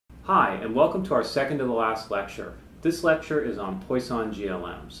Hi, and welcome to our second to the last lecture. This lecture is on Poisson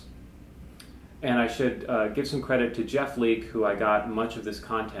GLMs. And I should give some credit to Jeff Leake, who I got much of this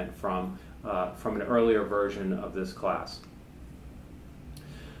content from an earlier version of this class.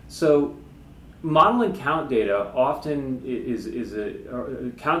 So, model and count data often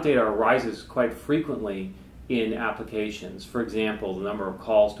count data arises quite frequently in applications. For example, the number of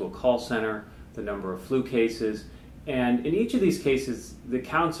calls to a call center, the number of flu cases, and in each of these cases, the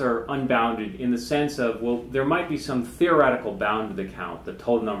counts are unbounded in the sense of, well, there might be some theoretical bound to the count, the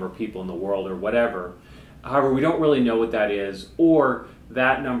total number of people in the world or whatever. However, we don't really know what that is, or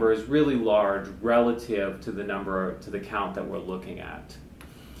that number is really large relative to the count that we're looking at.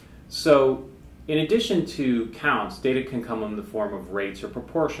 So, in addition to counts, data can come in the form of rates or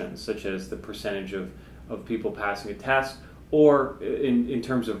proportions, such as the percentage of people passing a test, or in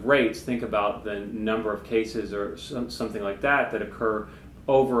terms of rates, think about the number of cases or something like that occur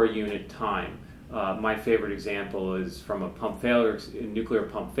over a unit time. My favorite example is from a nuclear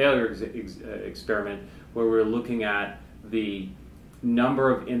pump failure experiment, where we're looking at the number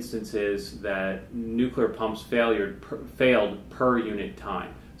of instances that nuclear pumps failed per unit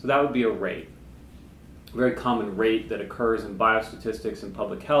time. So that would be a rate. A very common rate that occurs in biostatistics and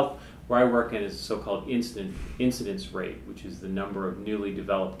public health, where I work in, is the so-called incidence rate, which is the number of newly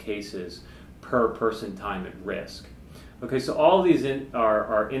developed cases per person time at risk. Okay, so all these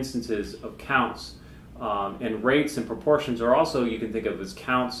are instances of counts, and rates and proportions are also, you can think of as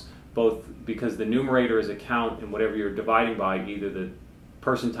counts, both because the numerator is a count and whatever you're dividing by, either the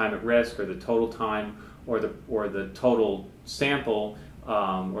person time at risk or the total time or the total sample,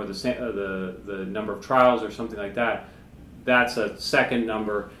 or the number of trials or something like that. That's a second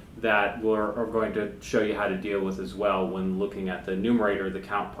number that we're going to show you how to deal with as well when looking at the numerator, the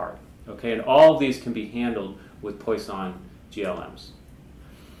count part. Okay, and all of these can be handled with Poisson GLMs.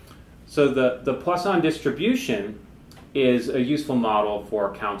 So the Poisson distribution is a useful model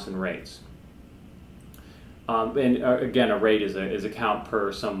for counts and rates. And again, a rate is a count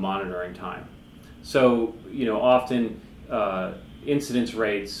per some monitoring time. So, often incidence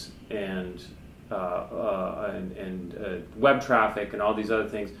rates and web traffic and all these other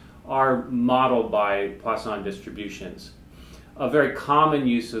things are modeled by Poisson distributions. A very common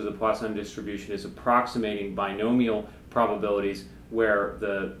use of the Poisson distribution is approximating binomial probabilities, where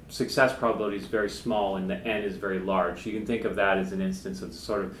the success probability is very small and the n is very large. You can think of that as an instance of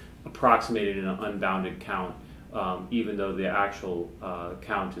sort of approximated in an unbounded count, even though the actual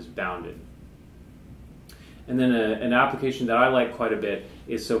count is bounded. And then an application that I like quite a bit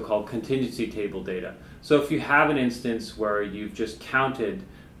is so-called contingency table data. So if you have an instance where you've just counted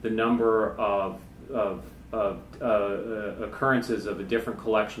the number of occurrences of a different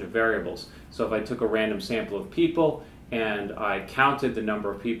collection of variables. So if I took a random sample of people and I counted the number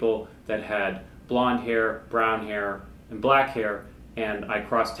of people that had blonde hair, brown hair, and black hair, and I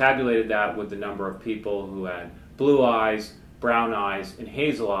cross-tabulated that with the number of people who had blue eyes, brown eyes, and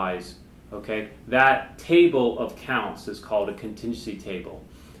hazel eyes, okay, that table of counts is called a contingency table.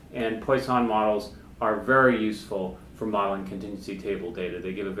 And Poisson models are very useful for modeling contingency table data.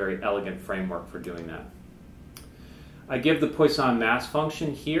 They give a very elegant framework for doing that. I give the Poisson mass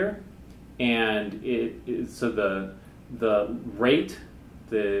function here, and so the rate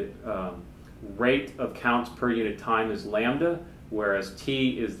of counts per unit time is lambda, whereas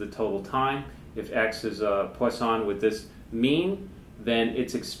t is the total time. If x is a Poisson with this mean, then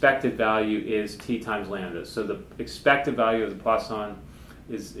its expected value is t times lambda. So the expected value of the Poisson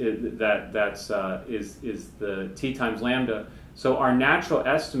is the t times lambda. So our natural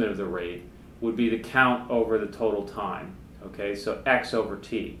estimate of the rate would be the count over the total time. Okay, so x over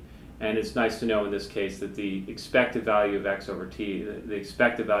t. And it's nice to know in this case that the expected value of x over t, the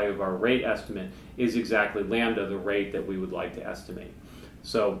expected value of our rate estimate, is exactly lambda, the rate that we would like to estimate.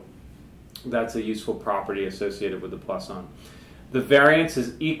 So that's a useful property associated with the Poisson. The variance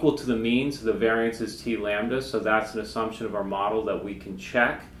is equal to the mean, so the variance is t lambda, so that's an assumption of our model that we can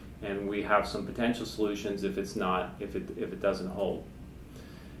check, and we have some potential solutions if it doesn't hold.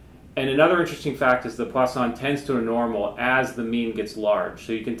 And another interesting fact is the Poisson tends to a normal as the mean gets large.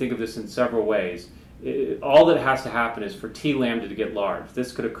 So you can think of this in several ways. All that has to happen is for t lambda to get large.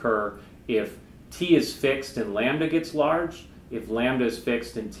 This could occur if t is fixed and lambda gets large, if lambda is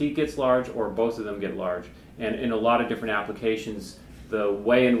fixed and t gets large, or both of them get large. And in a lot of different applications, the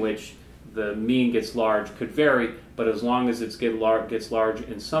way in which the mean gets large could vary, but as long as it gets large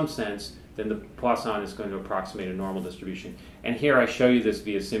in some sense, then the Poisson is going to approximate a normal distribution. And here I show you this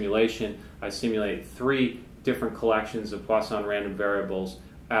via simulation. I simulate 3 different collections of Poisson random variables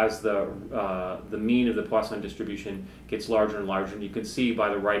as the mean of the Poisson distribution gets larger and larger. And you can see by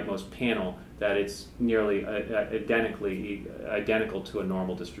the rightmost panel that it's nearly identical to a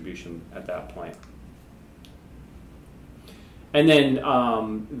normal distribution at that point. And then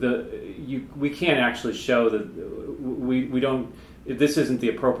we can't actually show that we don't. This isn't the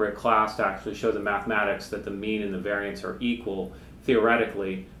appropriate class to actually show the mathematics that the mean and the variance are equal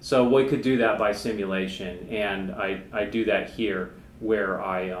theoretically. So we could do that by simulation, and I do that here where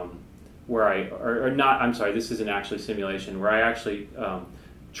I'm sorry, this isn't actually simulation, where I actually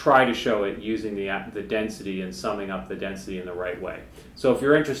try to show it using the density and summing up the density in the right way. So if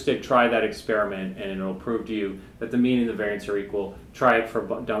you're interested, try that experiment and it'll prove to you that the mean and the variance are equal. Try it for a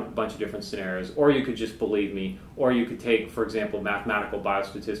bunch of different scenarios, or you could just believe me, or you could take, for example, Mathematical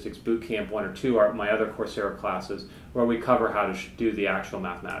Biostatistics Bootcamp 1 or 2, or my other Coursera classes, where we cover how to do the actual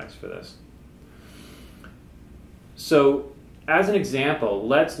mathematics for this. So as an example,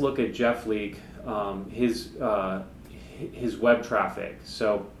 let's look at Jeff Leake, his web traffic.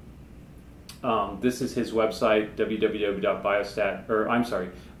 So this is his website,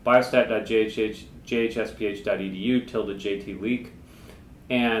 biostat.jhsph.edu/JT Leake,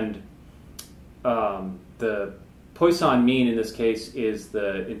 and the Poisson mean in this case is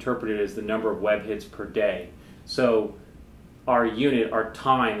interpreted as the number of web hits per day. So our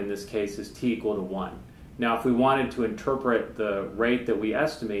time in this case is t equal to 1. Now, if we wanted to interpret the rate that we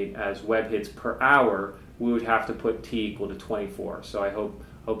estimate as web hits per hour, we would have to put t equal to 24. So I hope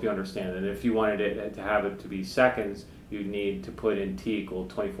you understand. And if you wanted it to have it to be seconds, you'd need to put in t equal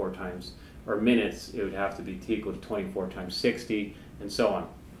to 24 times, or minutes, it would have to be t equal to 24 times 60, and so on.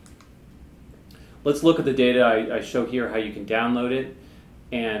 Let's look at the data. I show here how you can download it,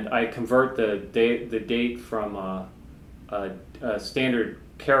 and I convert the date from a standard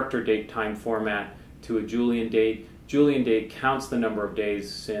character date time format to a Julian date. Julian date counts the number of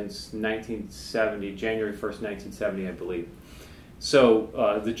days since 1970, January 1st, 1970, I believe.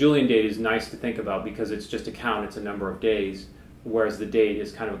 So the Julian date is nice to think about because it's just a count, it's a number of days, whereas the date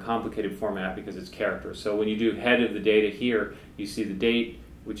is kind of a complicated format because it's characters. So when you do head of the data here, you see the date,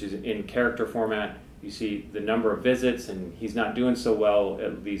 which is in character format. You see the number of visits, and he's not doing so well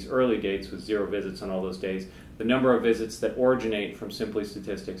at these early dates with 0 visits on all those days. The number of visits that originate from Simply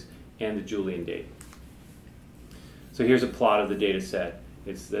Statistics, and the Julian date. So here's a plot of the data set.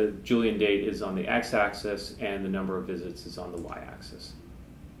 It's the Julian date is on the x-axis and the number of visits is on the y-axis.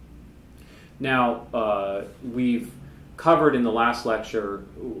 Now, we've covered in the last lecture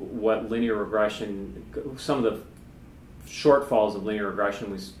what linear regression, some of the shortfalls of linear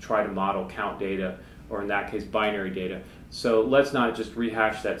regression. We try to model count data, or in that case, binary data. So let's not just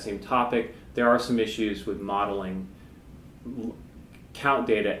rehash that same topic. There are some issues with modeling count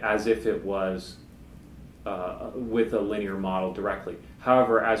data as if it was with a linear model directly.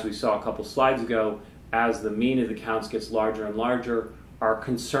 However, as we saw a couple slides ago, as the mean of the counts gets larger and larger, our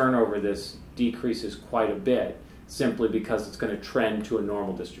concern over this decreases quite a bit, simply because it's going to trend to a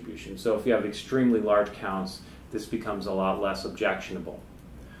normal distribution. So if you have extremely large counts, this becomes a lot less objectionable.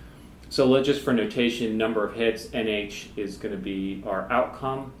 So let's just for notation, number of hits, NH is going to be our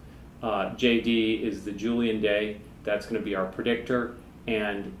outcome. JD is the Julian day. That's going to be our predictor.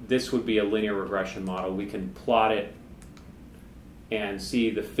 And this would be a linear regression model. We can plot it and see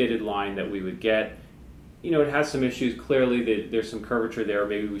the fitted line that we would get. You know, it has some issues. Clearly, there's some curvature there.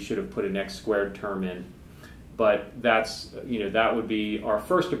 Maybe we should have put an x squared term in. But that's, that would be our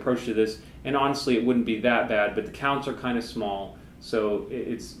first approach to this. And honestly, it wouldn't be that bad, but the counts are kind of small, so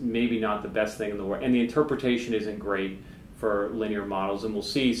it's maybe not the best thing in the world. And the interpretation isn't great for linear models, and we'll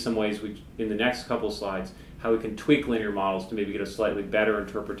see some ways in the next couple of slides how we can tweak linear models to maybe get a slightly better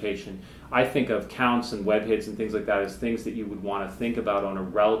interpretation. I think of counts and web hits and things like that as things that you would want to think about on a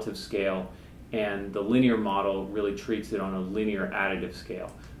relative scale, and the linear model really treats it on a linear additive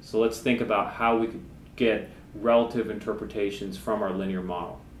scale. So let's think about how we could get relative interpretations from our linear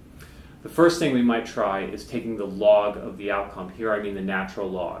model. The first thing we might try is taking the log of the outcome. Here I mean the natural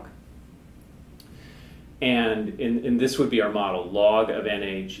log. And this would be our model. Log of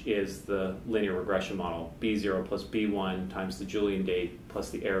NH is the linear regression model. B0 plus B1 times the Julian date plus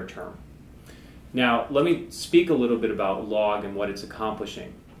the error term. Now, let me speak a little bit about log and what it's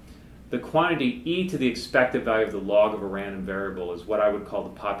accomplishing. The quantity e to the expected value of the log of a random variable is what I would call the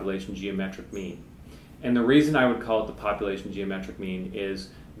population geometric mean. And the reason I would call it the population geometric mean is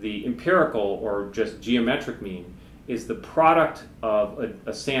the empirical, or just geometric mean, is the product of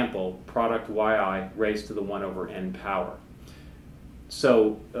a sample, product yi, raised to the 1 over n power.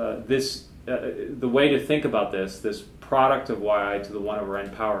 So the way to think about this product of yi to the 1 over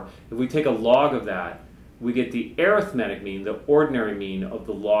n power, if we take a log of that, we get the arithmetic mean, the ordinary mean of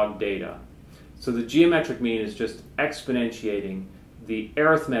the log data. So the geometric mean is just exponentiating the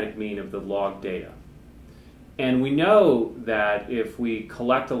arithmetic mean of the log data. And we know that if we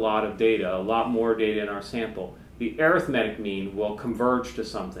collect a lot of data, a lot more data in our sample, the arithmetic mean will converge to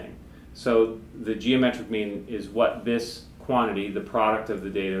something. So the geometric mean is what this quantity, the product of the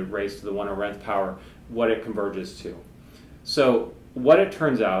data raised to the 1/nth power, what it converges to. So what it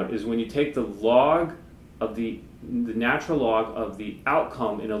turns out is when you take the log of the natural log of the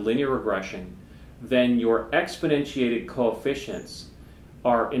outcome in a linear regression, then your exponentiated coefficients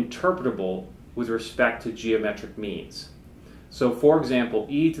are interpretable with respect to geometric means. So for example,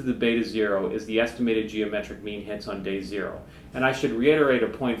 e to the beta 0 is the estimated geometric mean hits on day 0. And I should reiterate a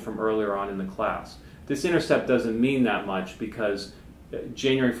point from earlier on in the class. This intercept doesn't mean that much because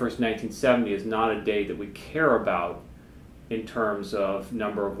January 1st, 1970 is not a date that we care about in terms of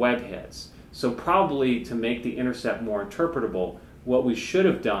number of web hits. So probably to make the intercept more interpretable, what we should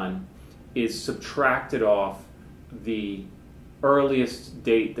have done is subtracted off the earliest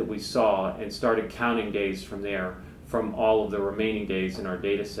date that we saw and started counting days from there, from all of the remaining days in our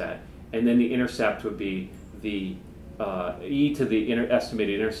data set. And then the intercept would be the e to the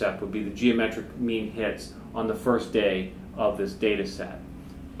estimated intercept would be the geometric mean hits on the first day of this data set.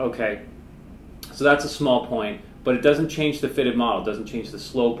 Okay, so that's a small point, but it doesn't change the fitted model, it doesn't change the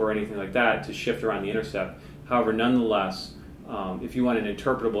slope or anything like that to shift around the intercept. However, nonetheless, if you want an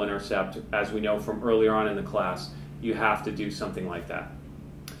interpretable intercept, as we know from earlier on in the class, you have to do something like that.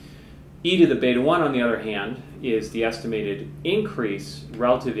 E to the beta 1, on the other hand, is the estimated increase,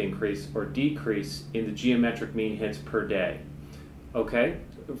 relative increase, or decrease in the geometric mean hits per day. Okay?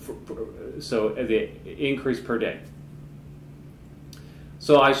 So the increase per day.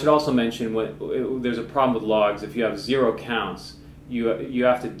 So I should also mention, there's a problem with logs. If you have 0 counts, you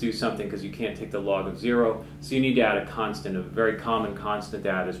have to do something because you can't take the log of 0. So you need to add a constant. A very common constant to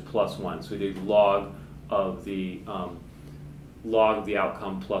add is +1. So we do log of the outcome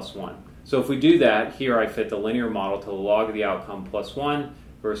 +1. So if we do that, here I fit the linear model to the log of the outcome +1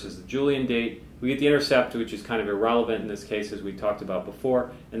 versus the Julian date. We get the intercept, which is kind of irrelevant in this case, as we talked about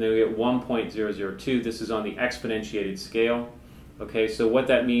before, and then we get 1.002. This is on the exponentiated scale. Okay, so what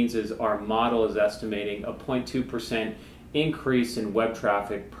that means is our model is estimating a 0.2% increase in web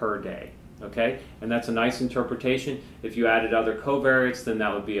traffic per day. Okay, and that's a nice interpretation. If you added other covariates, then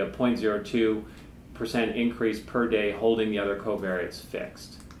that would be a 0.02% increase per day, holding the other covariates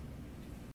fixed.